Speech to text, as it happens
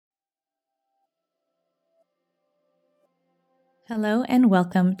Hello and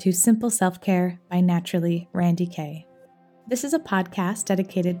welcome to Simple Self-Care by Naturally Randy Kay. This is a podcast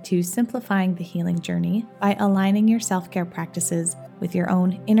dedicated to simplifying the healing journey by aligning your self-care practices with your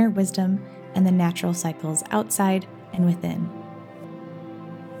own inner wisdom and the natural cycles outside and within.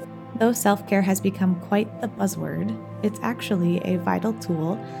 Though self-care has become quite the buzzword, it's actually a vital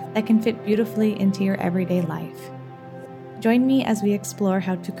tool that can fit beautifully into your everyday life. Join me as we explore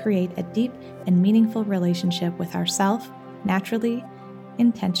how to create a deep and meaningful relationship with ourselves naturally,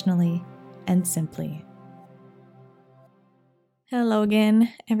 intentionally, and simply. Hello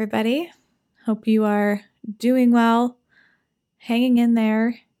again, everybody. Hope you are doing well, hanging in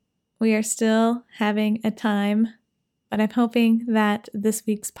there. We are still having a time, but I'm hoping that this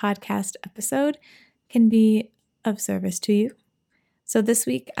week's podcast episode can be of service to you. So this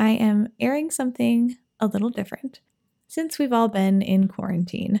week I am airing something a little different. Since we've all been in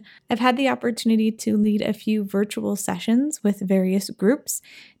quarantine, I've had the opportunity to lead a few virtual sessions with various groups,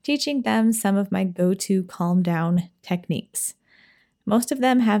 teaching them some of my go-to calm down techniques. Most of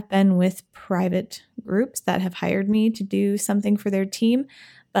them have been with private groups that have hired me to do something for their team,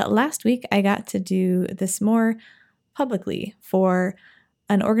 but last week I got to do this more publicly for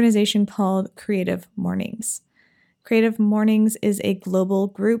an organization called Creative Mornings. Creative Mornings is a global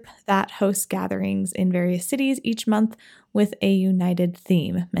group that hosts gatherings in various cities each month with a united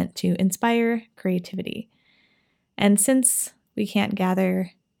theme meant to inspire creativity. And since we can't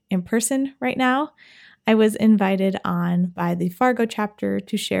gather in person right now, I was invited on by the Fargo chapter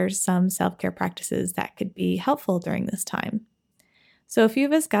to share some self-care practices that could be helpful during this time. So a few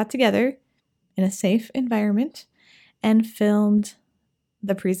of us got together in a safe environment and filmed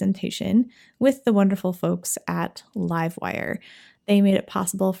the presentation with the wonderful folks at Livewire. They made it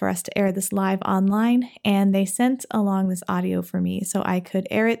possible for us to air this live online, and they sent along this audio for me so I could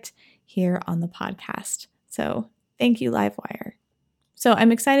air it here on the podcast. So thank you, Livewire. So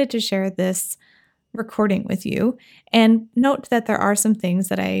I'm excited to share this recording with you, and note that there are some things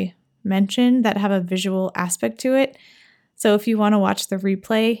that I mentioned that have a visual aspect to it. So if you want to watch the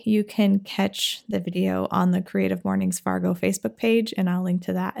replay, you can catch the video on the Creative Mornings Fargo Facebook page, and I'll link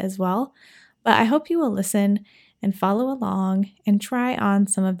to that as well. But I hope you will listen and follow along and try on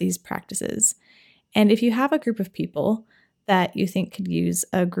some of these practices. And if you have a group of people that you think could use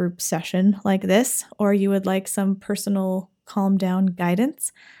a group session like this, or you would like some personal calm down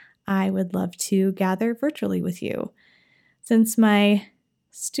guidance, I would love to gather virtually with you. Since my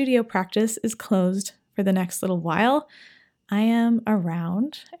studio practice is closed for the next little while, I am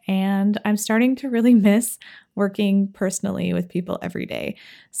around, and I'm starting to really miss working personally with people every day.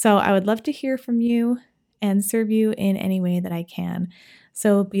 So I would love to hear from you and serve you in any way that I can.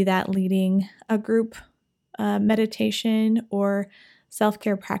 So be that leading a group meditation or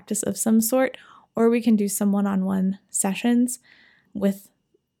self-care practice of some sort, or we can do some one-on-one sessions with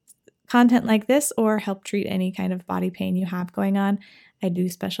content like this, or help treat any kind of body pain you have going on. I do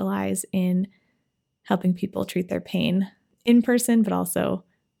specialize in helping people treat their pain in person, but also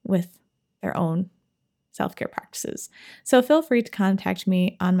with their own self-care practices. So feel free to contact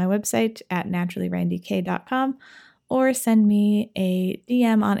me on my website at naturallyrandyk.com or send me a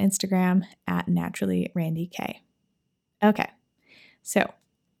DM on Instagram at naturallyrandyk. Okay, so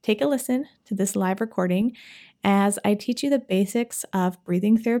take a listen to this live recording as I teach you the basics of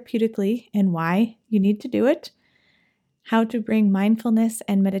breathing therapeutically and why you need to do it, how to bring mindfulness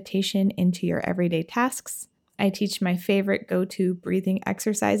and meditation into your everyday tasks. I teach my favorite go-to breathing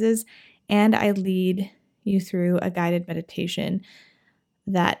exercises, and I lead you through a guided meditation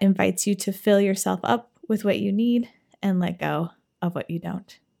that invites you to fill yourself up with what you need and let go of what you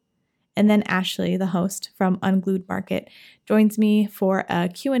don't. And then Ashley, the host from Unglued Market, joins me for a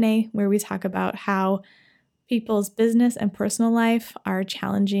Q&A where we talk about how people's business and personal life are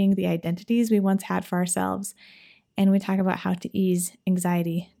challenging the identities we once had for ourselves, and we talk about how to ease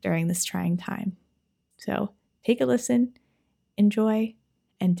anxiety during this trying time. So take a listen, enjoy,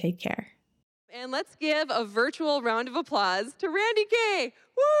 and take care. And let's give a virtual round of applause to Randy Kay.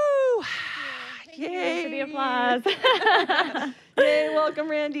 Woo! Thank you for the applause. Yay,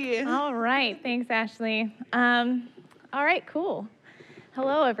 welcome, Randy. All right, thanks, Ashley. All right, cool.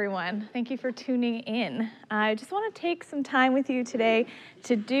 Hello, everyone. Thank you for tuning in. I just want to take some time with you today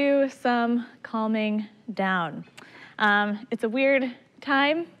to do some calming down. It's a weird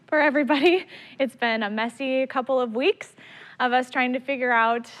time for everybody. It's been a messy couple of weeks of us trying to figure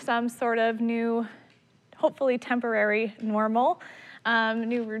out some sort of new, hopefully temporary normal,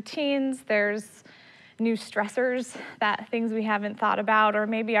 new routines. There's new stressors, that things we haven't thought about, or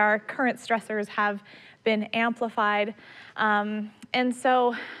maybe our current stressors have been amplified. And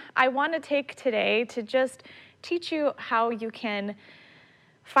so I want to take today to just teach you how you can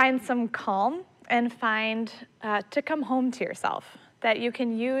find some calm and find to come home to yourself, that you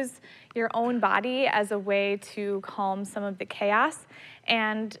can use your own body as a way to calm some of the chaos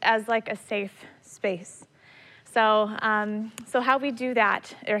and as like a safe space. So how we do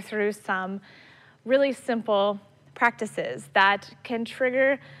that are through some really simple practices that can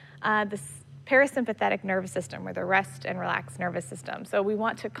trigger the parasympathetic nervous system, or the rest and relax nervous system. So we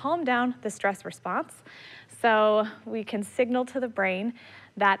want to calm down the stress response so we can signal to the brain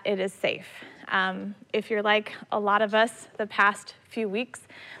that it is safe. If you're like a lot of us the past few weeks,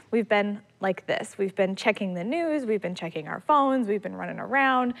 we've been like this. We've been checking the news, we've been checking our phones, we've been running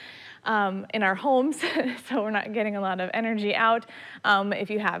around in our homes, so we're not getting a lot of energy out. If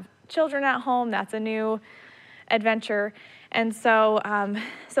you have children at home, that's a new adventure. And so,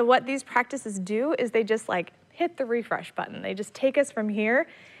 so what these practices do is they just like hit the refresh button. They just take us from here.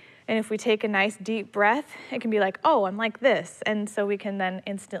 And if we take a nice deep breath, it can be like, oh, I'm like this. And so we can then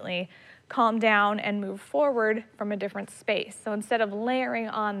instantly calm down and move forward from a different space. So instead of layering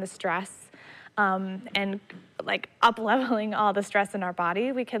on the stress and like up-leveling all the stress in our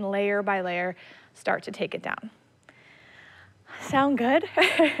body, we can layer by layer start to take it down. Sound good?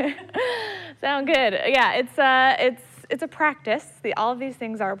 Sound good. Yeah, it's a practice. All of these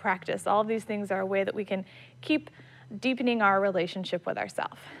things are a practice. All of these things are a way that we can keep deepening our relationship with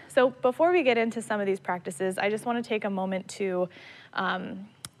ourselves. So before we get into some of these practices, I just want to take a moment to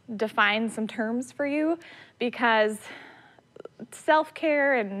define some terms for you, because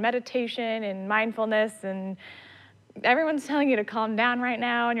self-care and meditation and mindfulness, and everyone's telling you to calm down right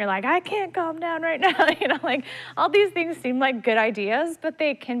now, and you're like, I can't calm down right now. Like all these things seem like good ideas, but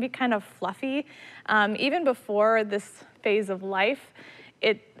they can be kind of fluffy. Even before this phase of life,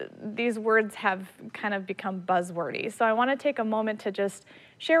 these words have kind of become buzzwordy. So I want to take a moment to just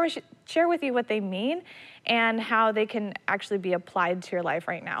share with you what they mean and how they can actually be applied to your life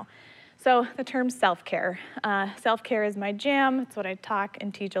right now. So the term self-care. Self-care is my jam. It's what I talk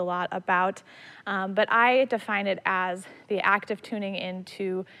and teach a lot about. But I define it as the act of tuning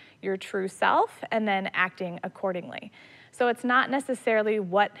into your true self and then acting accordingly. So it's not necessarily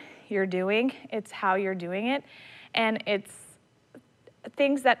what you're doing, it's how you're doing it. And it's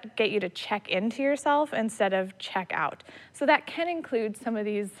things that get you to check into yourself instead of check out. So that can include some of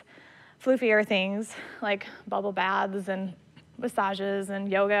these floofier things like bubble baths and massages and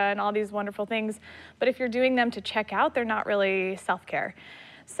yoga and all these wonderful things. But if you're doing them to check out, they're not really self-care.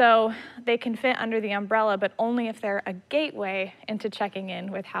 So they can fit under the umbrella, but only if they're a gateway into checking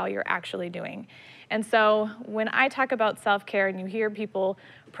in with how you're actually doing. And so when I talk about self-care and you hear people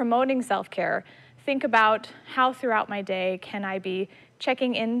promoting self-care, think about how throughout my day can I be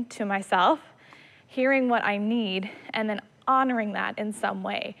checking into myself, hearing what I need, and then honoring that in some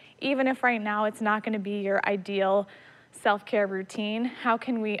way. Even if right now it's not going to be your ideal self-care routine, how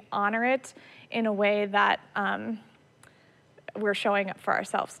can we honor it in a way that we're showing up for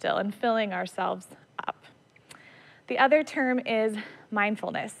ourselves still and filling ourselves up? The other term is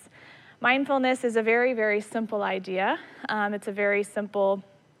mindfulness. Mindfulness is a very, very simple idea. It's a very simple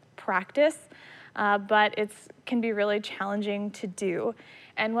practice, but it can be really challenging to do.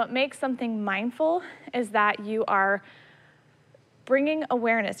 And what makes something mindful is that you are bringing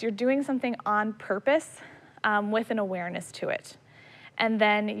awareness. You're doing something on purpose with an awareness to it. And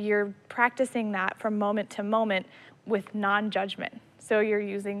then you're practicing that from moment to moment with non-judgment. So you're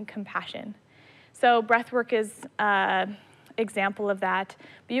using compassion. So breathwork is an example of that.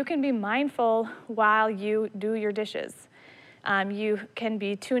 But you can be mindful while you do your dishes. You can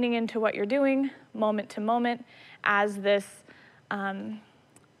be tuning into what you're doing moment to moment as this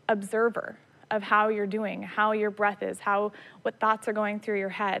observer of how you're doing, how your breath is, what thoughts are going through your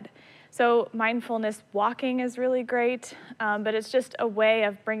head. So mindfulness walking is really great, but it's just a way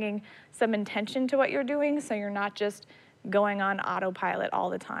of bringing some intention to what you're doing so you're not just going on autopilot all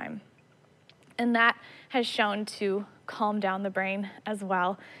the time. And that has shown to calm down the brain as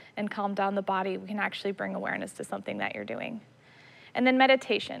well and calm down the body. We can actually bring awareness to something that you're doing. And then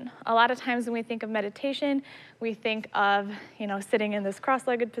meditation. A lot of times when we think of meditation, we think of, sitting in this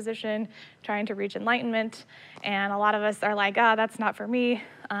cross-legged position, trying to reach enlightenment. And a lot of us are like, that's not for me.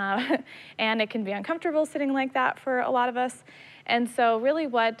 And it can be uncomfortable sitting like that for a lot of us. And so really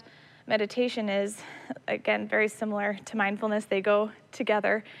what meditation is, again, very similar to mindfulness. They go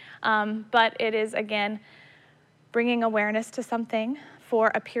together. But it is, again, bringing awareness to something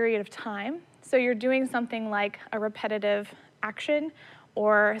for a period of time. So you're doing something like a repetitive action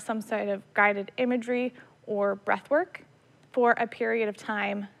or some sort of guided imagery or breath work for a period of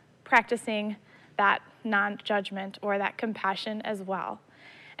time, practicing that non-judgment or that compassion as well.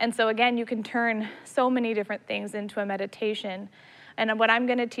 And so again, you can turn so many different things into a meditation. And what I'm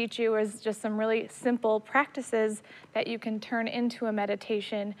going to teach you is just some really simple practices that you can turn into a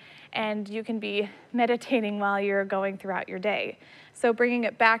meditation, and you can be meditating while you're going throughout your day. So bringing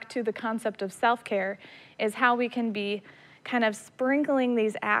it back to the concept of self-care is how we can be kind of sprinkling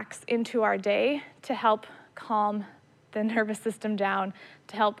these acts into our day to help calm the nervous system down,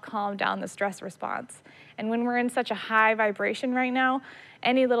 to help calm down the stress response. And when we're in such a high vibration right now,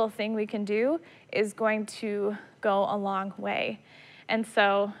 any little thing we can do is going to go a long way. And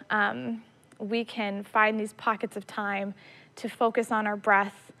so we can find these pockets of time to focus on our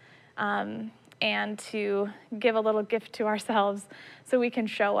breath and to give a little gift to ourselves so we can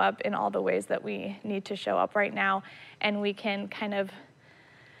show up in all the ways that we need to show up right now. And we can kind of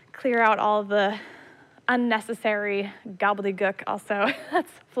clear out all the unnecessary gobbledygook also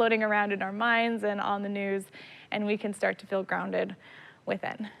that's floating around in our minds and on the news, and we can start to feel grounded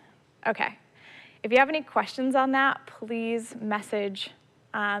within. Okay. If you have any questions on that, please message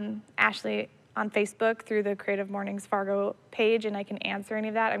Ashley on Facebook through the Creative Mornings Fargo page, and I can answer any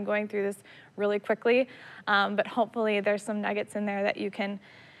of that. I'm going through this really quickly, but hopefully there's some nuggets in there that you can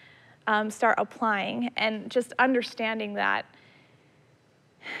start applying, and just understanding that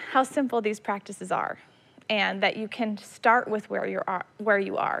how simple these practices are, and that you can start with where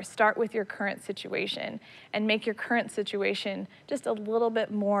you are, start with your current situation, and make your current situation just a little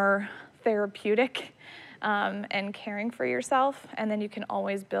bit more therapeutic and caring for yourself, and then you can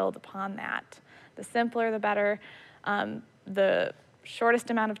always build upon that. The simpler, the better. The shortest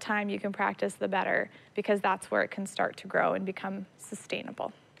amount of time you can practice, the better, because that's where it can start to grow and become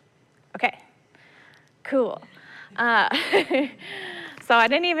sustainable. Okay, cool. So I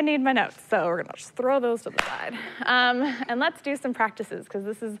didn't even need my notes, so we're gonna just throw those to the side. And let's do some practices, because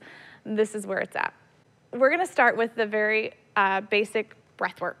this is where it's at. We're gonna start with the very basic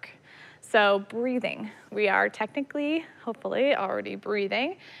breath work. So breathing. We are technically, hopefully, already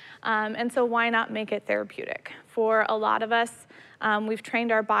breathing. And so why not make it therapeutic? For a lot of us, we've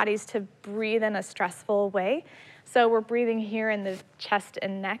trained our bodies to breathe in a stressful way. So we're breathing here in the chest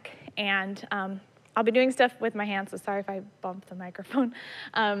and neck, and I'll be doing stuff with my hands, so sorry if I bump the microphone.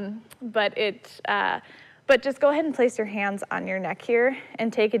 But just go ahead and place your hands on your neck here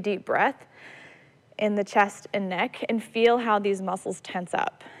and take a deep breath in the chest and neck and feel how these muscles tense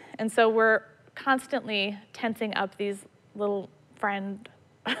up. And so we're constantly tensing up these little friend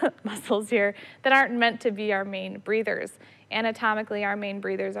muscles here that aren't meant to be our main breathers. Anatomically, our main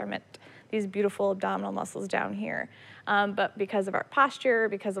breathers are meant these beautiful abdominal muscles down here. But because of our posture,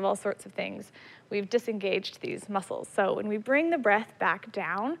 because of all sorts of things, we've disengaged these muscles. So when we bring the breath back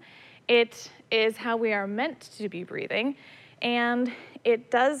down, it is how we are meant to be breathing, and it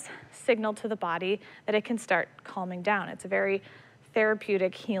does signal to the body that it can start calming down. It's a very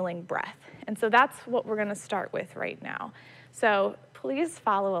therapeutic, healing breath. And so that's what we're gonna start with right now. So please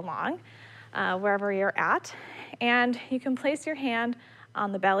follow along wherever you're at, and you can place your hand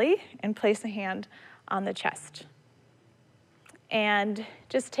on the belly and place a hand on the chest. And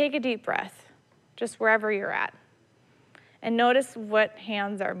just take a deep breath, just wherever you're at. And notice what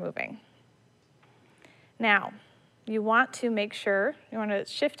hands are moving. Now, you want to make sure, you want to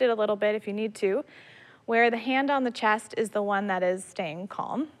shift it a little bit if you need to, where the hand on the chest is the one that is staying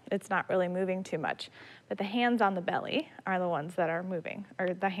calm. It's not really moving too much. But the hands on the belly are the ones that are moving,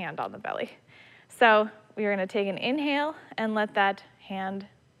 or the hand on the belly. So we're going to take an inhale and let that hand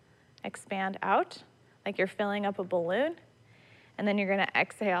expand out like you're filling up a balloon. And then you're going to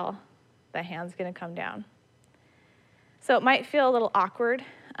exhale, the hand's going to come down. So it might feel a little awkward,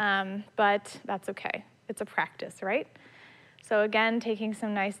 but that's okay. It's a practice, right? So again, taking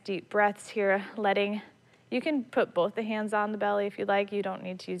some nice deep breaths here, you can put both the hands on the belly if you like. You don't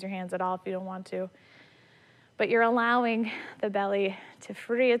need to use your hands at all if you don't want to. But you're allowing the belly to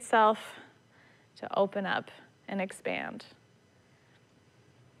free itself, to open up and expand.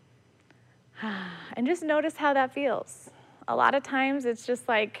 And just notice how that feels. A lot of times it's just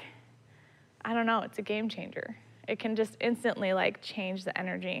like, I don't know, it's a game changer. It can just instantly like change the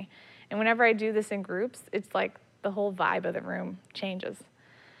energy. And whenever I do this in groups, it's like the whole vibe of the room changes.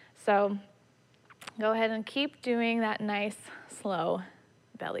 So go ahead and keep doing that nice, slow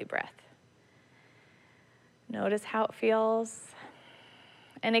belly breath. Notice how it feels.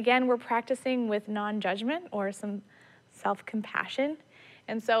 And again, we're practicing with non-judgment or some self-compassion.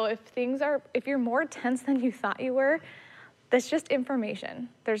 And so if you're more tense than you thought you were, that's just information.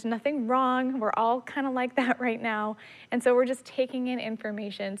 There's nothing wrong. We're all kind of like that right now. And so we're just taking in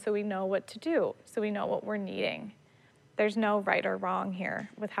information so we know what to do, so we know what we're needing. There's no right or wrong here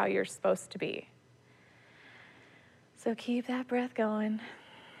with how you're supposed to be. So keep that breath going.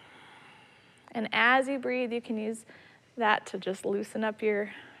 And as you breathe, you can use that to just loosen up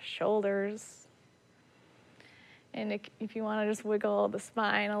your shoulders. And if you want to just wiggle the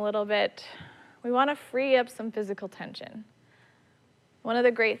spine a little bit, we want to free up some physical tension. One of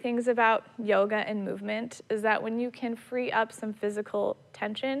the great things about yoga and movement is that when you can free up some physical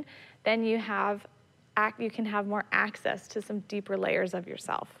tension, then you can have more access to some deeper layers of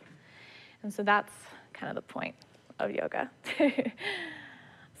yourself. And so that's kind of the point of yoga.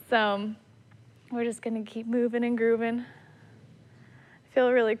 So we're just going to keep moving and grooving. I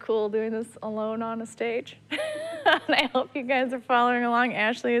feel really cool doing this alone on a stage. And I hope you guys are following along.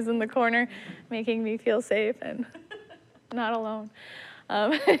 Ashley is in the corner making me feel safe and not alone.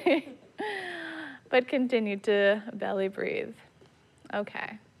 But continue to belly breathe.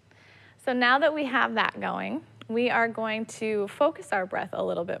 Okay. So now that we have that going, we are going to focus our breath a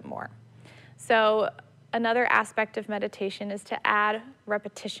little bit more. So another aspect of meditation is to add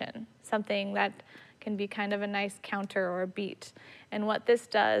repetition, something that can be kind of a nice counter or a beat. And what this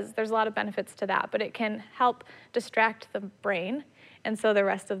does, there's a lot of benefits to that, but it can help distract the brain, and so the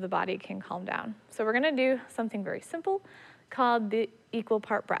rest of the body can calm down. So we're gonna do something very simple called the equal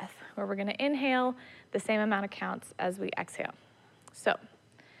part breath, where we're gonna inhale the same amount of counts as we exhale. So,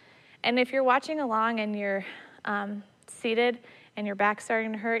 and if you're watching along and you're seated and your back's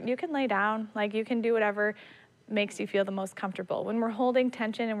starting to hurt, you can lay down, like you can do whatever makes you feel the most comfortable. When we're holding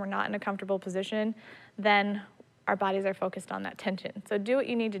tension and we're not in a comfortable position, then our bodies are focused on that tension. So do what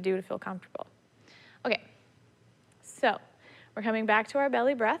you need to do to feel comfortable. Okay, so we're coming back to our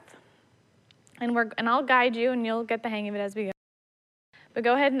belly breath, and I'll guide you and you'll get the hang of it as we go. But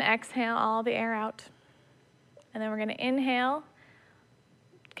go ahead and exhale all the air out. And then we're gonna inhale,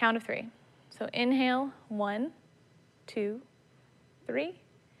 count of 3. So inhale, 1, 2, 3,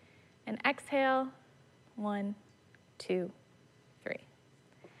 and exhale, 1, 2, 3.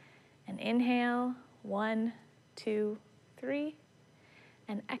 And inhale, 1, 2, 3,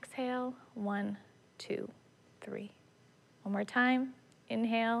 and exhale, 1, 2, 3. One more time,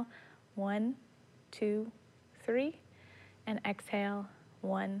 inhale, 1, 2, 3, and exhale,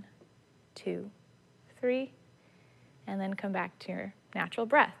 1, 2, 3, and then come back to your natural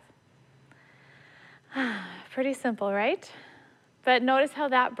breath. Pretty simple, right? But notice how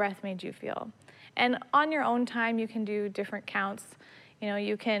that breath made you feel. And on your own time, you can do different counts. You know,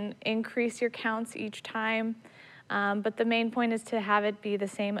 you can increase your counts each time, but the main point is to have it be the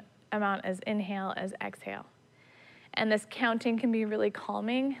same amount as inhale as exhale. And this counting can be really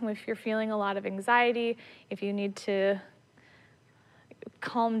calming. If you're feeling a lot of anxiety, if you need to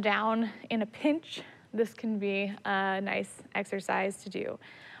calm down in a pinch, this can be a nice exercise to do.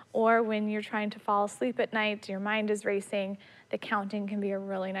 Or when you're trying to fall asleep at night, your mind is racing, the counting can be a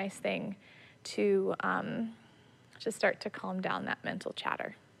really nice thing to just start to calm down that mental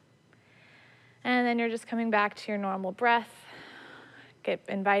chatter. And then you're just coming back to your normal breath,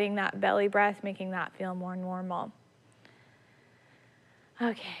 inviting that belly breath, making that feel more normal.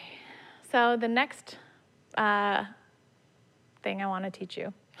 Okay, so the next thing I want to teach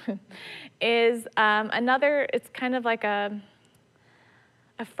you is it's kind of like a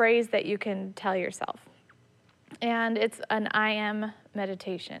phrase that you can tell yourself. And it's an I am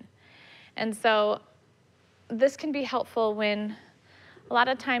meditation. And so this can be helpful when, a lot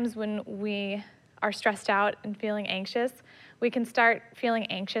of times when we are stressed out and feeling anxious, we can start feeling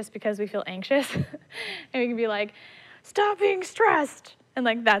anxious because we feel anxious. And we can be like, stop being stressed. And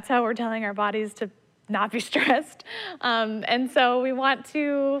like, that's how we're telling our bodies to not be stressed. And so we want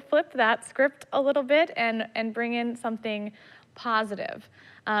to flip that script a little bit and bring in something positive,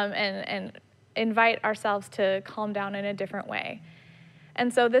 and invite ourselves to calm down in a different way.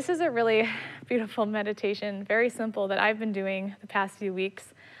 And so this is a really beautiful meditation, very simple, that I've been doing the past few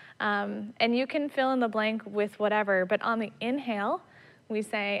weeks. And you can fill in the blank with whatever, but on the inhale, we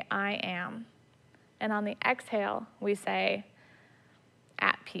say, I am. And on the exhale, we say,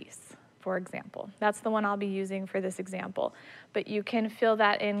 at peace, for example. That's the one I'll be using for this example. But you can fill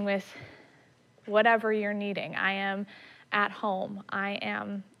that in with whatever you're needing. I am at home. I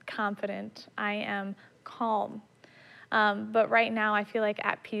am confident. I am calm. But right now, I feel like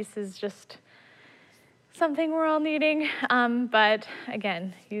at peace is just something we're all needing. But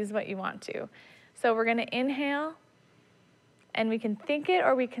again, use what you want to. So we're going to inhale, and we can think it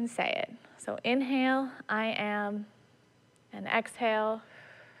or we can say it. So inhale, I am, and exhale,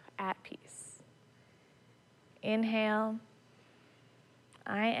 at peace. Inhale,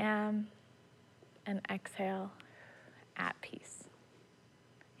 I am, and exhale, at peace.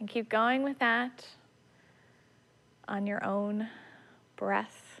 And keep going with that on your own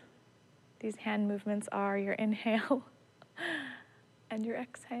breath. These hand movements are your inhale and your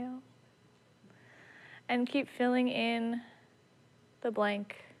exhale. and keep filling in the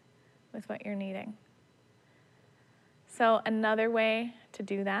blank with what you're needing. So another way to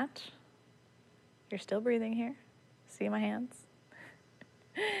do that, you're still breathing here, see my hands,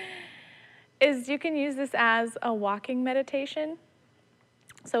 is you can use this as a walking meditation.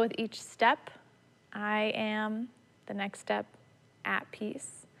 So with each step, I am, the next step, at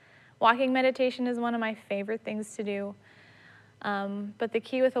peace. Walking meditation is one of my favorite things to do. But the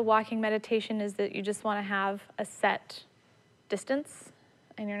key with a walking meditation is that you just want to have a set distance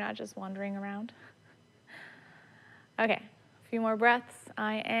and you're not just wandering around. Okay, a few more breaths.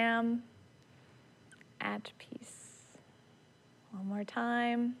 I am at peace. One more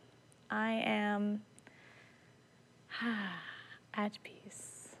time. I am at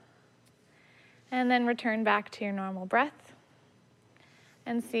peace. And then return back to your normal breath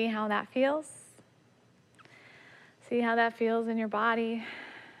and see how that feels. See how that feels in your body.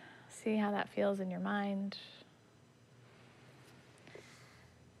 See how that feels in your mind.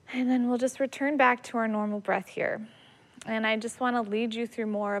 And then we'll just return back to our normal breath here. And I just want to lead you through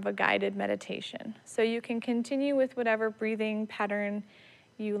more of a guided meditation. So you can continue with whatever breathing pattern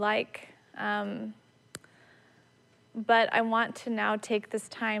you like. But I want to now take this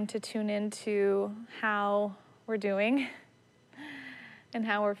time to tune into how we're doing and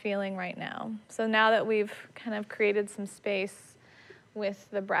how we're feeling right now. So now that we've kind of created some space with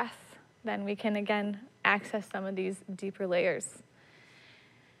the breath, then we can again access some of these deeper layers.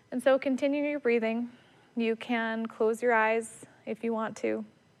 And so continue your breathing. You can close your eyes if you want to.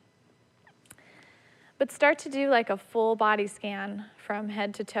 But start to do like a full body scan from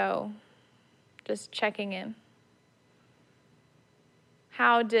head to toe, just checking in.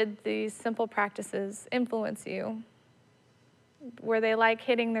 How did these simple practices influence you? Were they like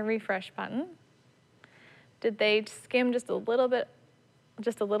hitting the refresh button? Did they skim just a little bit,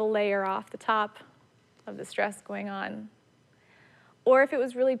 just a little layer off the top of the stress going on? Or if it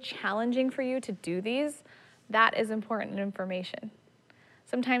was really challenging for you to do these, that is important information.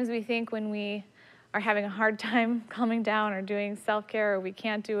 Sometimes we think when we are having a hard time calming down or doing self-care or we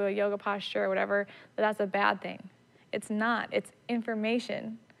can't do a yoga posture or whatever, that's a bad thing. It's not, it's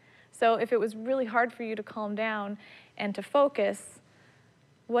information. So if it was really hard for you to calm down and to focus,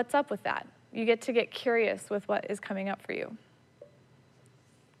 what's up with that? You get to get curious with what is coming up for you.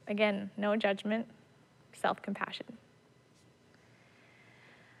 Again, no judgment, self-compassion.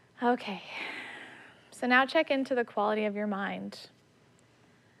 Okay, so now check into the quality of your mind.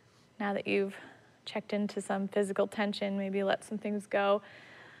 Now that you've checked into some physical tension, maybe let some things go.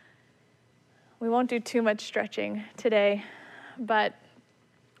 We won't do too much stretching today, but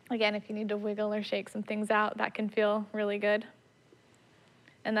again, if you need to wiggle or shake some things out, that can feel really good.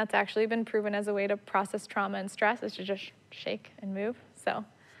 And that's actually been proven as a way to process trauma and stress, is to just shake and move. So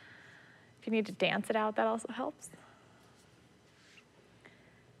if you need to dance it out, that also helps.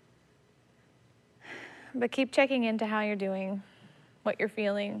 But keep checking into how you're doing, what you're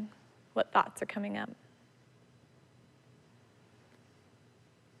feeling, what thoughts are coming up.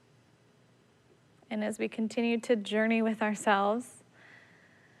 And as we continue to journey with ourselves,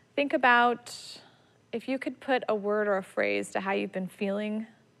 think about if you could put a word or a phrase to how you've been feeling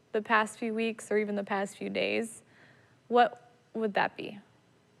the past few weeks or even the past few days, what would that be?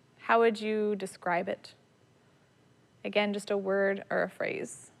 How would you describe it? Again, just a word or a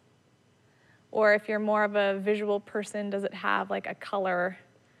phrase. Or if you're more of a visual person, does it have like a color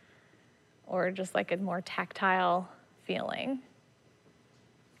or just like a more tactile feeling?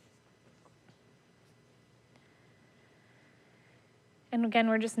 And again,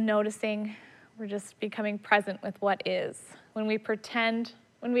 we're just noticing, we're just becoming present with what is. When we pretend,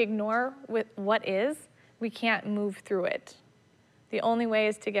 when we ignore what is, we can't move through it. The only way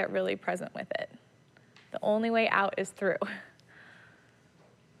is to get really present with it. The only way out is through.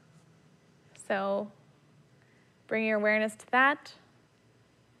 So bring your awareness to that.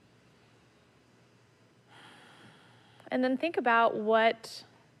 And then think about what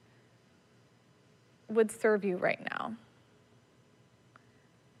would serve you right now.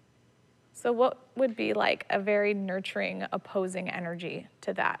 So what would be like a very nurturing, opposing energy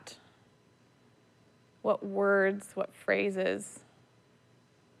to that? What words, what phrases,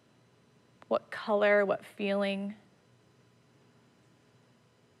 what color, what feeling?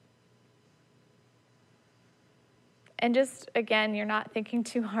 And just, again, you're not thinking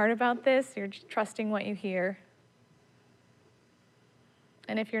too hard about this, you're just trusting what you hear.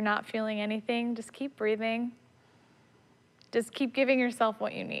 And if you're not feeling anything, just keep breathing. Just keep giving yourself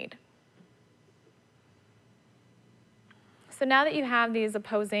what you need. So now that you have these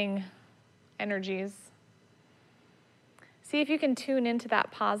opposing energies, see if you can tune into that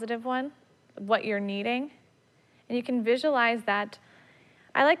positive one what you're needing. And you can visualize that.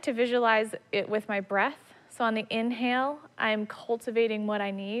 I like to visualize it with my breath. So on the inhale, I'm cultivating what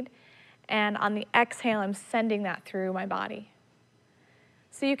I need. And on the exhale, I'm sending that through my body.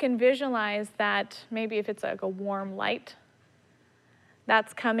 So you can visualize that maybe if it's like a warm light,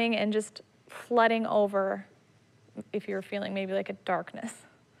 that's coming and just flooding over if you're feeling maybe like a darkness.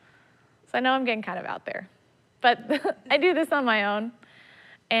 So I know I'm getting kind of out there, but I do this on my own,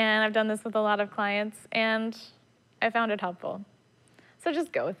 and I've done this with a lot of clients, and I found it helpful. So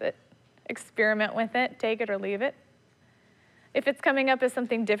just go with it. Experiment with it, take it or leave it. If it's coming up as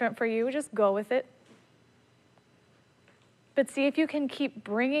something different for you, just go with it. But see if you can keep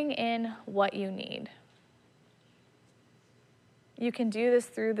bringing in what you need. You can do this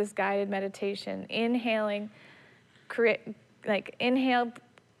through this guided meditation. Inhaling, inhale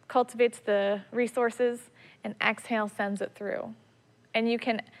cultivates the resources, and exhale sends it through. And you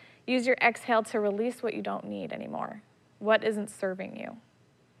can use your exhale to release what you don't need anymore, what isn't serving you.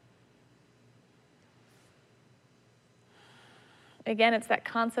 Again, it's that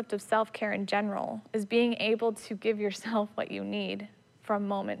concept of self-care in general, is being able to give yourself what you need from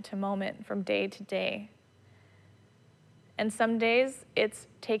moment to moment, from day to day. And some days it's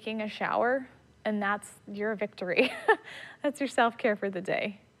taking a shower, and that's your victory. That's your self-care for the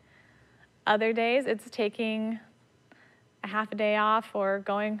day. Other days it's taking a half a day off or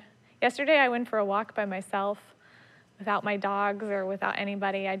going. Yesterday I went for a walk by myself without my dogs or without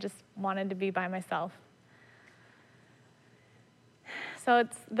anybody. I just wanted to be by myself. So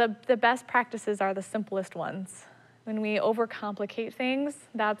it's the best practices are the simplest ones. When we overcomplicate things,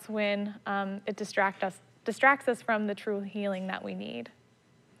 that's when it distracts us from the true healing that we need.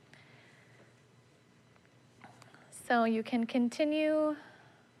 So you can continue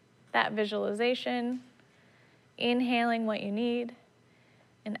that visualization, inhaling what you need,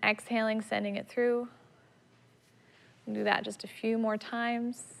 and exhaling, sending it through. Do that just a few more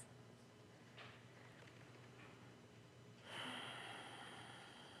times.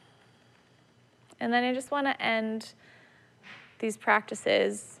 And then I just want to end these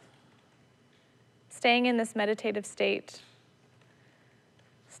practices staying in this meditative state,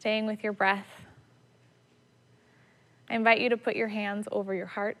 staying with your breath. I invite you to put your hands over your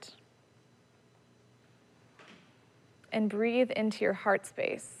heart and breathe into your heart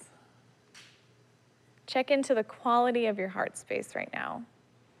space. Check into the quality of your heart space right now.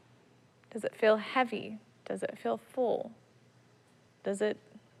 Does it feel heavy? Does it feel full? Does it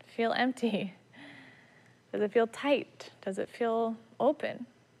feel empty? Does it feel tight? Does it feel open?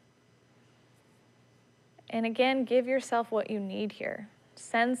 And again, give yourself what you need here.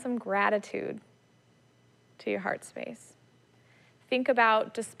 Send some gratitude to your heart space. Think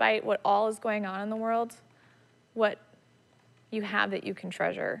about, despite what all is going on in the world, what you have that you can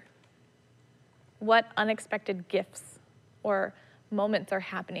treasure. What unexpected gifts or moments are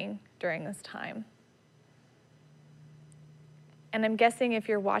happening during this time. And I'm guessing if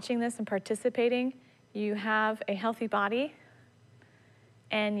you're watching this and participating, you have a healthy body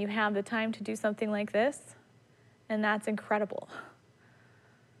and you have the time to do something like this, and that's incredible.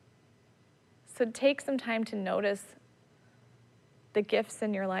 So take some time to notice the gifts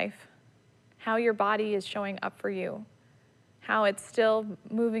in your life, how your body is showing up for you, how it's still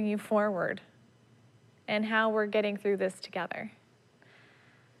moving you forward, and how we're getting through this together.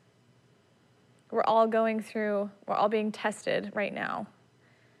 We're all being tested right now.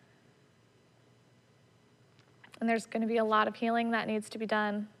 And there's going to be a lot of healing that needs to be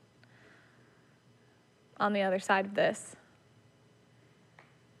done on the other side of this.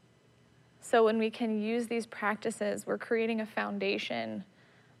 So when we can use these practices, we're creating a foundation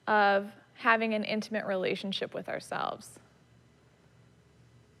of having an intimate relationship with ourselves.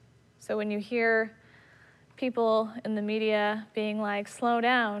 So when you hear people in the media being like, slow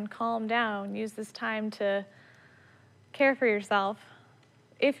down, calm down, use this time to care for yourself,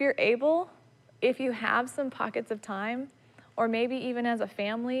 if you're able, if you have some pockets of time, or maybe even as a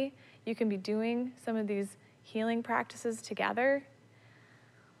family, you can be doing some of these healing practices together.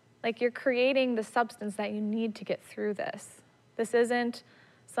 Like, you're creating the substance that you need to get through this. This isn't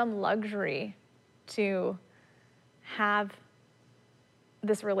some luxury to have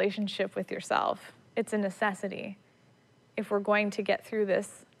this relationship with yourself. It's a necessity if we're going to get through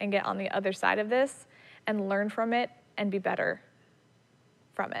this and get on the other side of this and learn from it and be better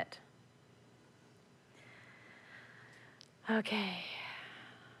from it. Okay.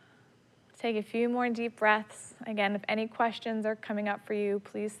 Take a few more deep breaths. Again, if any questions are coming up for you,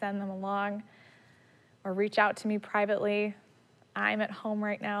 please send them along or reach out to me privately. I'm at home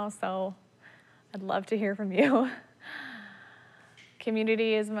right now, so I'd love to hear from you.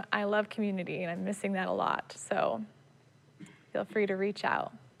 community is, I love community, and I'm missing that a lot. So feel free to reach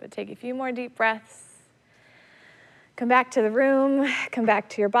out. But take a few more deep breaths. Come back to the room, come back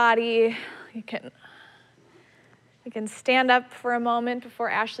to your body. You can stand up for a moment before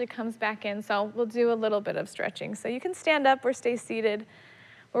Ashley comes back in. So we'll do a little bit of stretching. So you can stand up or stay seated,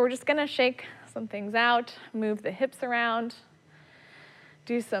 where we're just gonna shake some things out, move the hips around,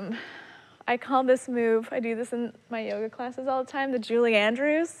 do some, I call this move, I do this in my yoga classes all the time, the Julie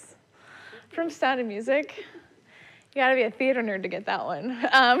Andrews from Sound of Music. You gotta be a theater nerd to get that one.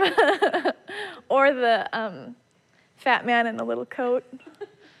 Or the fat man in a little coat.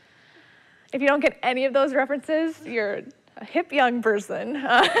 If you don't get any of those references, you're a hip young person.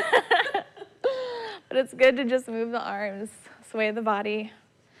 But it's good to just move the arms, sway the body,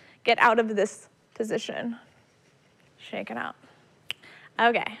 get out of this position. Shake it out.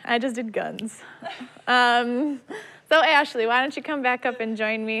 Okay, I just did guns. So Ashley, why don't you come back up and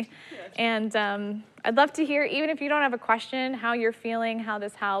join me? And I'd love to hear, even if you don't have a question, how you're feeling, how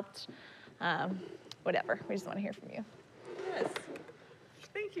this helped, whatever. We just want to hear from you. Yes.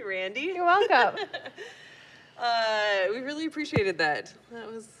 Thank you, Randy. You're welcome. We really appreciated that.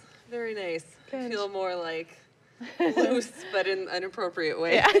 That was very nice. Good. I feel more like loose, but in an appropriate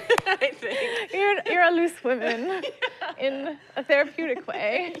way. Yeah. I think. You're a loose woman in a therapeutic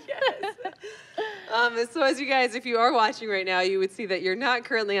way. Yes. So as you guys, if you are watching right now, you would see that you're not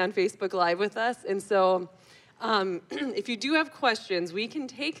currently on Facebook Live with us. And so if you do have questions, we can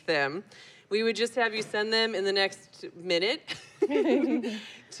take them. We would just have you send them in the next minute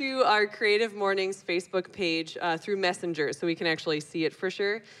to our Creative Mornings Facebook page through Messenger, so we can actually see it for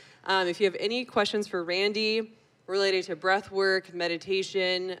sure. If you have any questions for Randy related to breath work,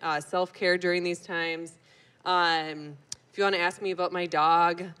 meditation, self-care during these times, if you want to ask me about my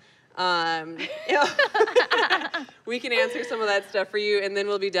dog, we can answer some of that stuff for you, and then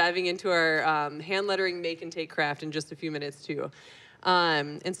we'll be diving into our hand lettering make and take craft in just a few minutes too.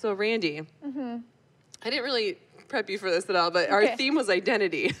 And so Randy, I didn't really prep you for this at all, but our theme was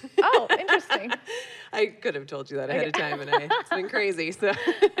identity. Oh, interesting. I could have told you that ahead of time, and it's been crazy. So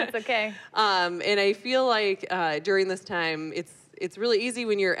That's okay. And I feel like during this time, it's really easy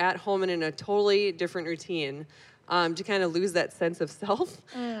when you're at home and in a totally different routine to kind of lose that sense of self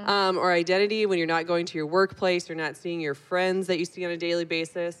or identity when you're not going to your workplace, you're not seeing your friends that you see on a daily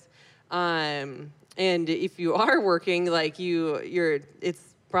basis. And if you are working, like it's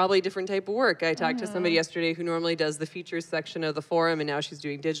probably a different type of work. I talked to somebody yesterday who normally does the features section of the forum, and now she's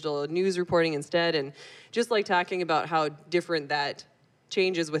doing digital news reporting instead. And just like talking about how different that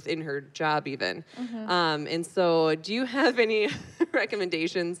changes within her job even. And so do you have any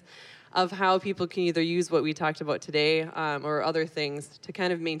recommendations of how people can either use what we talked about today or other things to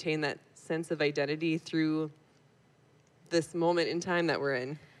kind of maintain that sense of identity through this moment in time that we're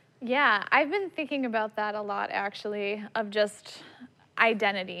in? Yeah, I've been thinking about that a lot, actually, of just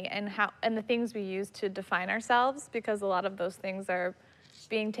identity and the things we use to define ourselves, because a lot of those things are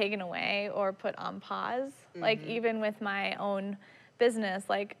being taken away or put on pause. Like even with my own business,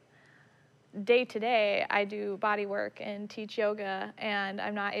 like day to day, I do body work and teach yoga, and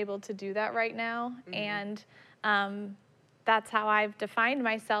I'm not able to do that right now. And that's how I've defined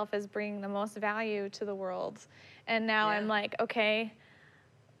myself, as bringing the most value to the world. And now I'm like, okay,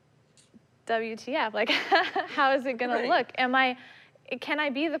 WTF, like how is it gonna look? Can I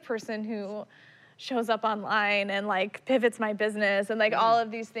be the person who shows up online and like pivots my business and like all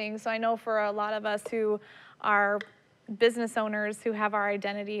of these things? So I know for a lot of us who are business owners who have our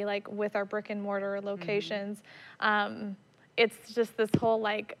identity like with our brick and mortar locations, it's just this whole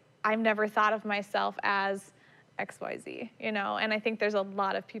like, I've never thought of myself as XYZ, you know? And I think there's a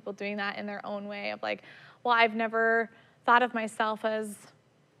lot of people doing that in their own way of like, well, I've never thought of myself as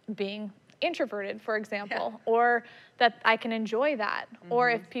being introverted, for example, or that I can enjoy that.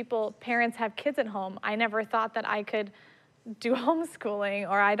 Or if parents have kids at home, I never thought that I could do homeschooling,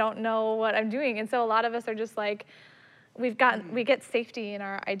 or I don't know what I'm doing. And so a lot of us are just like, we get safety in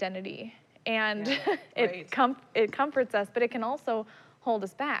our identity, and it comforts us, but it can also hold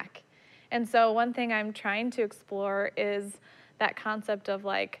us back. And so one thing I'm trying to explore is that concept of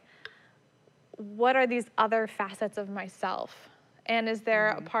like, what are these other facets of myself? And is there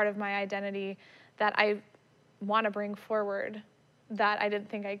a part of my identity that I want to bring forward that I didn't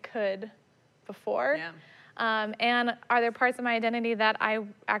think I could before? And are there parts of my identity that I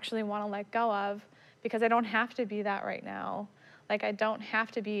actually want to let go of, because I don't have to be that right now? Like, I don't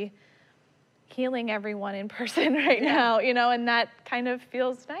have to be healing everyone in person right now, you know, and that kind of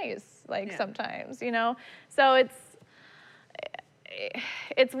feels nice, like sometimes, you know? So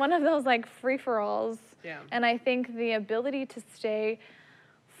it's one of those like free-for-alls Yeah. And I think the ability to stay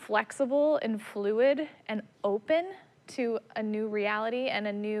flexible and fluid and open to a new reality and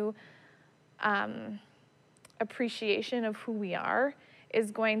a new appreciation of who we are is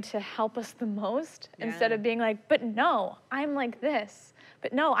going to help us the most, instead of being like, but no, I'm like this.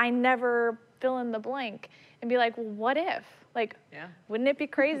 But no, I never fill in the blank. And be like, well, what if? Like, wouldn't it be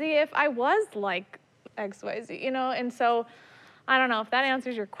crazy if I was like XYZ, you know? And so I don't know if that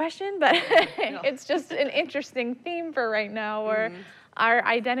answers your question, but it's just an interesting theme for right now, where our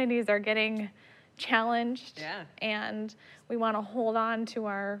identities are getting challenged, and we want to hold on to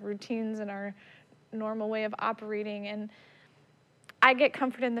our routines and our normal way of operating. And I get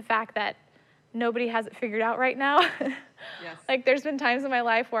comfort in the fact that nobody has it figured out right now. Like, there's been times in my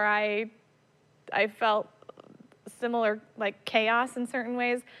life where I felt similar, like, chaos in certain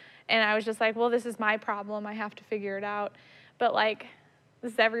ways, and I was just like, well, this is my problem, I have to figure it out. But, like,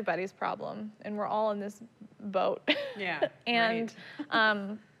 this is everybody's problem, and we're all in this boat. And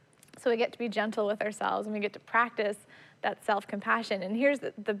so we get to be gentle with ourselves, and we get to practice that self-compassion. And here's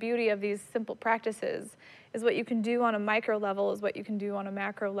the beauty of these simple practices, is what you can do on a micro level is what you can do on a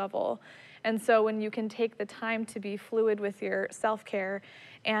macro level. And so when you can take the time to be fluid with your self-care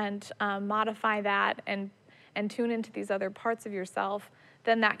and modify that and tune into these other parts of yourself,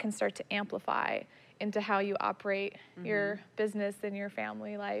 then that can start to amplify into how you operate your business and your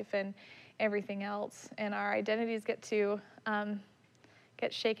family life and everything else. And our identities get to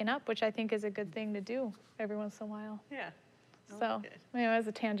get shaken up, which I think is a good thing to do every once in a while. So, anyway, it was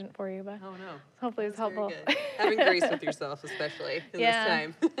a tangent for you, but hopefully it's helpful. Having grace with yourself, especially in this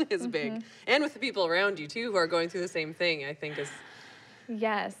time, is big. And with the people around you, too, who are going through the same thing, I think is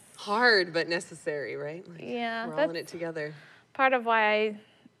hard but necessary, right? Like, we're all in it together. Part of why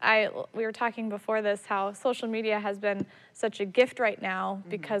we were talking before this, how social media has been such a gift right now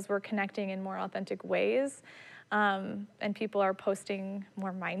because we're connecting in more authentic ways. And people are posting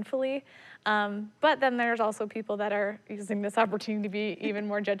more mindfully. But then there's also people that are using this opportunity to be even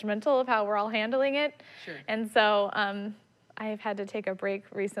more judgmental of how we're all handling it. And so I've had to take a break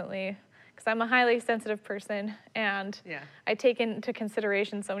recently because I'm a highly sensitive person, and I take into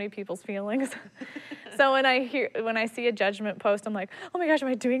consideration so many people's feelings. So when I see a judgment post, I'm like, oh my gosh, am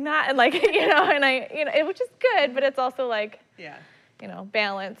I doing that? And like, which is good, but it's also like,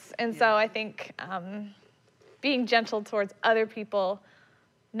 balance. And so I think being gentle towards other people,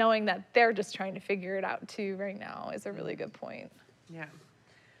 knowing that they're just trying to figure it out too right now, is a really good point.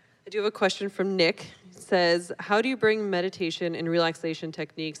 I do have a question from Nick. It says, how do you bring meditation and relaxation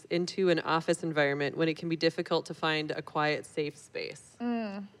techniques into an office environment when it can be difficult to find a quiet, safe space?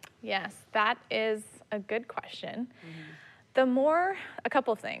 Yes, that is a good question. A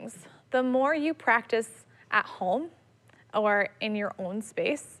couple of things. The more you practice at home or in your own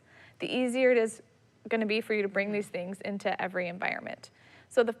space, the easier it is going to be for you to bring these things into every environment.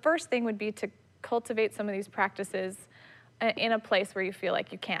 So the first thing would be to cultivate some of these practices in a place where you feel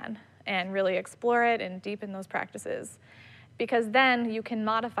like you can, and really explore it and deepen those practices, because then you can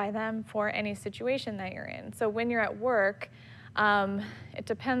modify them for any situation that you're in. So when you're at work, it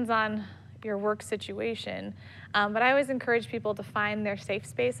depends on your work situation, but I always encourage people to find their safe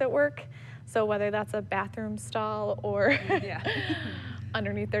space at work. So whether that's a bathroom stall or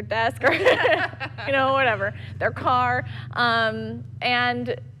underneath their desk or whatever, their car,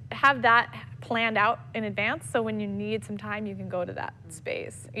 and have that planned out in advance, so when you need some time, you can go to that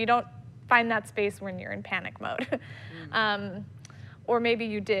space. You don't find that space when you're in panic mode. Or maybe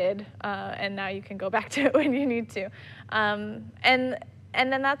you did, and now you can go back to it when you need to. And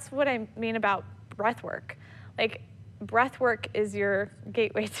then that's what I mean about breath work. Like, breath work is your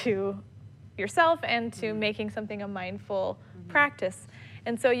gateway to yourself and to making something a mindful practice.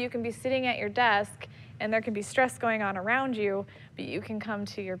 And so you can be sitting at your desk, and there can be stress going on around you, but you can come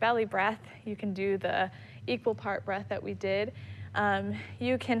to your belly breath. You can do the equal part breath that we did.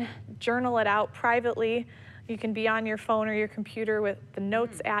 You can journal it out privately. You can be on your phone or your computer with the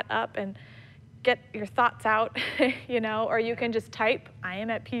notes up and get your thoughts out, or you can just type, I am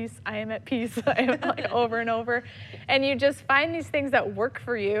at peace, I am at peace, I am, like, over and over. And you just find these things that work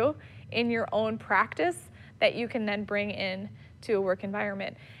for you in your own practice that you can then bring in to a work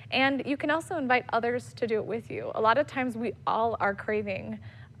environment. And you can also invite others to do it with you. A lot of times we all are craving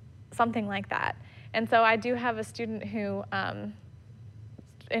something like that. And so I do have a student who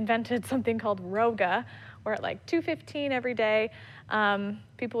invented something called Roga, where at like 2:15 every day,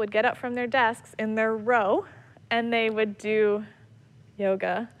 people would get up from their desks in their row, and they would do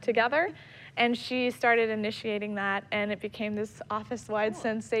yoga together. And she started initiating that, and it became this office-wide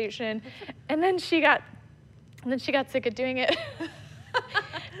sensation. And then she got sick of doing it.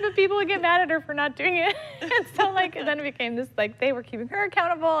 but people would get mad at her for not doing it. And so like, then it became this, like, they were keeping her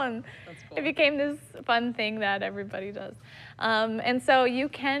accountable, and cool. It became this fun thing that everybody does. And so you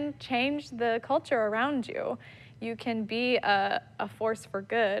can change the culture around you. You can be a force for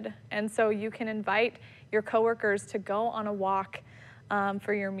good. And so you can invite your coworkers to go on a walk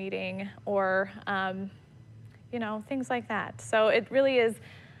for your meeting, or, you know, things like that. So it really is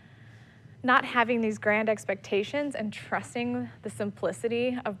not having these grand expectations and trusting the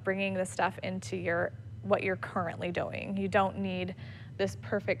simplicity of bringing the stuff into what you're currently doing. You don't need this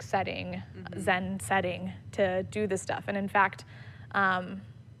perfect setting, Zen setting, to do the stuff. And in fact,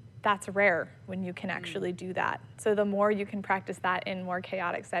 that's rare when you can actually do that. So the more you can practice that in more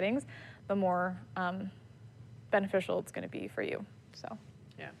chaotic settings, the more beneficial it's going to be for you. So.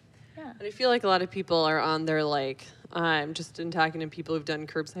 Yeah. And I feel like a lot of people are on their, like, just in talking to people who've done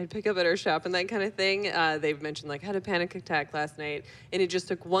curbside pickup at our shop and that kind of thing, they've mentioned, like, I had a panic attack last night, and it just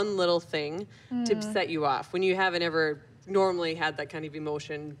took one little thing to set you off when you haven't ever normally had that kind of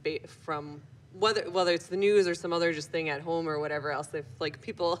emotion from whether it's the news or some other just thing at home or whatever else. If, like,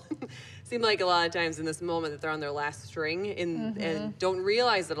 people seem like a lot of times in this moment that they're on their last string and don't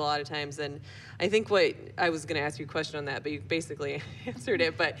realize it a lot of times. And I think what I was going to ask you a question on that, but you basically answered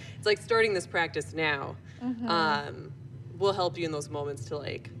it. But it's like starting this practice now will help you in those moments to,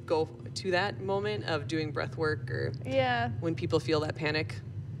 like, go to that moment of doing breath work, or when people feel that panic,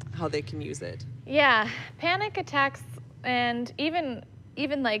 how they can use it. Yeah, panic attacks, and even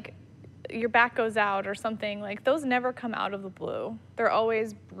like your back goes out or something, like, those never come out of the blue. They're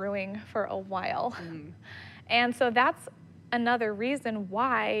always brewing for a while. And so that's another reason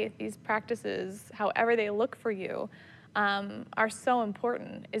why these practices, however they look for you, are so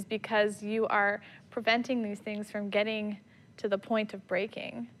important, is because you are preventing these things from getting to the point of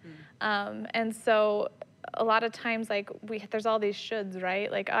breaking. And so a lot of times, like, there's all these shoulds,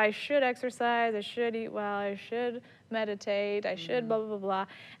 right? Like, I should exercise, I should eat well, I should meditate, I should blah, blah, blah, blah.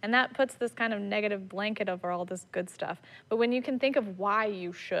 And that puts this kind of negative blanket over all this good stuff. But when you can think of why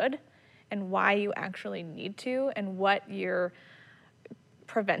you should and why you actually need to and what you're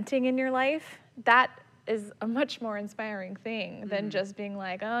preventing in your life, that is a much more inspiring thing than just being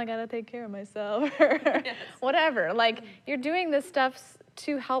like, oh, I gotta take care of myself or whatever. Like, you're doing this stuff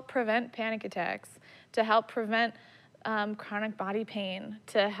to help prevent panic attacks, to help prevent chronic body pain,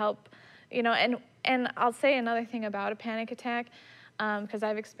 to help, you know, and I'll say another thing about a panic attack, because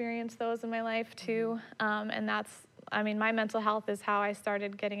I've experienced those in my life too, and that's, I mean, my mental health is how I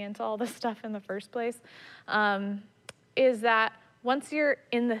started getting into all this stuff in the first place, is that once you're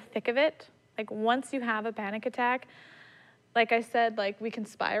in the thick of it, like, once you have a panic attack, like I said, like, we can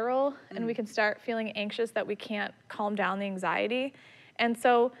spiral and we can start feeling anxious that we can't calm down the anxiety. And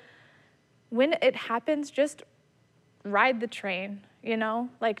so when it happens, just ride the train, you know?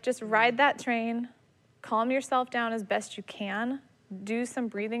 Like, just ride that train, calm yourself down as best you can, do some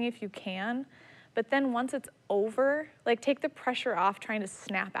breathing if you can, but then once it's over, like, take the pressure off trying to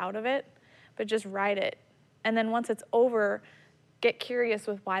snap out of it, but just ride it. And then once it's over, get curious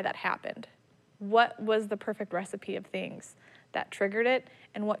with why that happened. What was the perfect recipe of things that triggered it,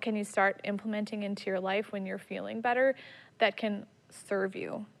 and what can you start implementing into your life when you're feeling better that can serve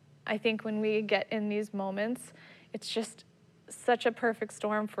you? I think when we get in these moments, it's just such a perfect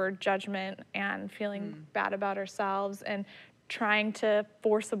storm for judgment and feeling bad about ourselves and trying to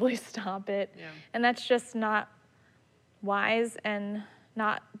forcibly stop it. And that's just not wise and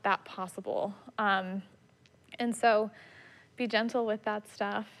not that possible. And so be gentle with that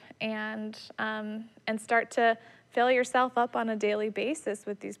stuff, and start to fill yourself up on a daily basis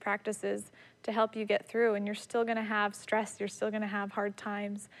with these practices to help you get through. And you're still going to have stress, you're still going to have hard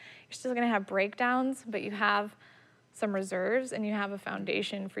times, you're still going to have breakdowns, but you have some reserves and you have a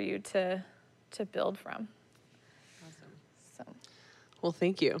foundation for you to build from. Awesome. So. Well,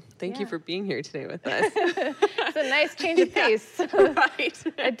 thank you. Thank you for being here today with us. It's a nice change of pace. Right.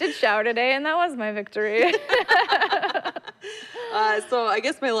 I did shower today, and that was my victory. So I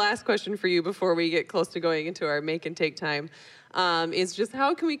guess my last question for you before we get close to going into our make and take time is just,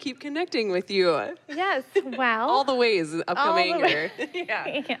 how can we keep connecting with you? Yes, well. All the ways upcoming.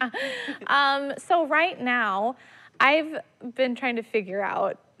 So right now, I've been trying to figure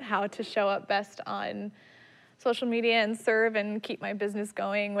out how to show up best on social media and serve and keep my business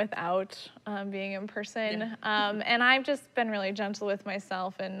going without being in person. And I've just been really gentle with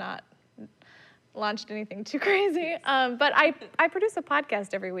myself and not launched anything too crazy. But I produce a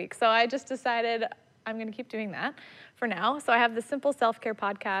podcast every week, so I just decided I'm going to keep doing that for now. So I have the Simple Self-Care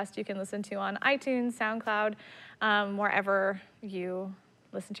podcast you can listen to on iTunes, SoundCloud, wherever you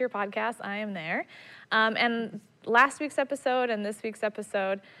listen to your podcast, I am there. And last week's episode and this week's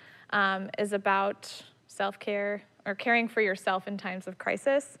episode is about self-care or caring for yourself in times of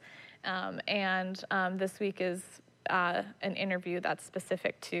crisis. And this week is an interview that's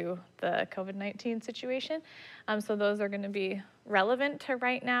specific to the COVID-19 situation. So those are going to be relevant to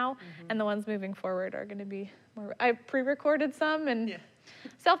right now, and the ones moving forward are going to be more. I pre-recorded some, and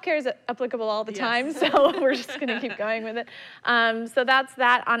self-care is applicable all the time, so we're just going to keep going with it. So that's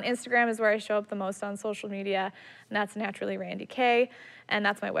that. On Instagram is where I show up the most on social media, and that's Naturally Randy K, and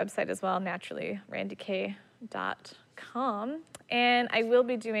that's my website as well, naturallyrandyk.com. And I will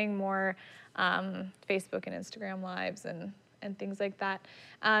be doing more Facebook and Instagram lives and things like that.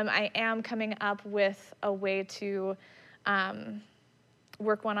 I am coming up with a way to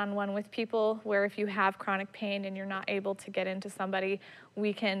work one-on-one with people where if you have chronic pain and you're not able to get into somebody,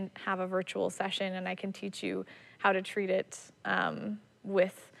 we can have a virtual session and I can teach you how to treat it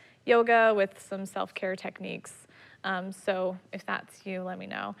with yoga, with some self-care techniques. So if that's you, let me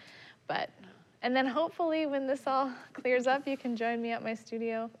know. And then hopefully when this all clears up, you can join me at my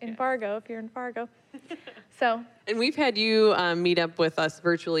studio in Fargo, if you're in Fargo. And we've had you meet up with us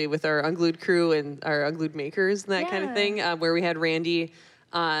virtually with our Unglued crew and our Unglued makers and that kind of thing, where we had Randy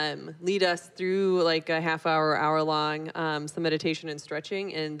lead us through like a hour long, some meditation and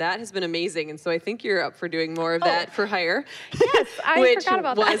stretching, and that has been amazing. And so I think you're up for doing more of that for hire. Yes, I forgot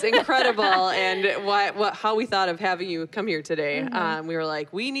about that. Which was incredible, and how we thought of having you come here today. We were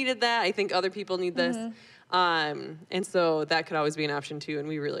like, we needed that. I think other people need this. And so that could always be an option too, and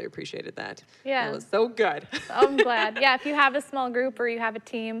we really appreciated that. Yeah. It was so good. I'm glad. Yeah, if you have a small group or you have a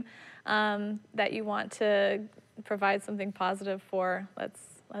team that you want to provide something positive for, let's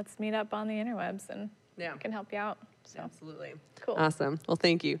meet up on the interwebs and I can help you out. So. Absolutely. Cool. Awesome. Well,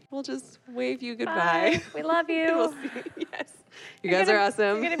 thank you. We'll just wave you goodbye. Bye. We love you. We'll see. Yes. You guys are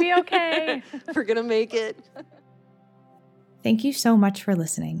awesome. You're going to be okay. We're going to make it. Thank you so much for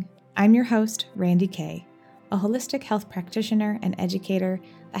listening. I'm your host, Randy K, a holistic health practitioner and educator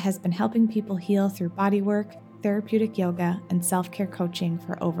that has been helping people heal through bodywork, therapeutic yoga, and self-care coaching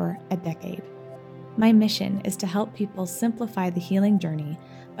for over a decade. My mission is to help people simplify the healing journey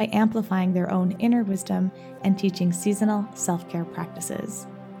by amplifying their own inner wisdom and teaching seasonal self-care practices.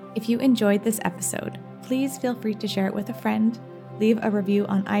 If you enjoyed this episode, please feel free to share it with a friend, leave a review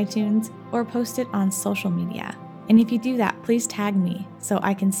on iTunes, or post it on social media. And if you do that, please tag me so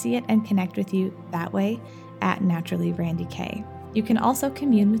I can see it and connect with you that way at Naturally Randy K. You can also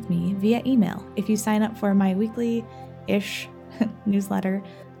commune with me via email if you sign up for my weekly-ish newsletter,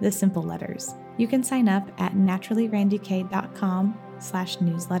 The Simple Letters. You can sign up at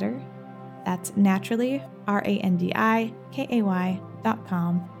naturallyrandyk.com/newsletter. That's naturally,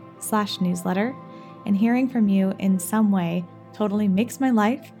 RANDIKAY.com/newsletter. And hearing from you in some way totally makes my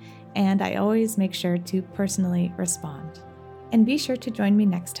life, and I always make sure to personally respond. And be sure to join me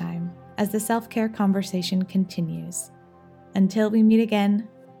next time as the self-care conversation continues. Until we meet again,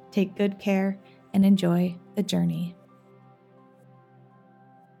 take good care and enjoy the journey.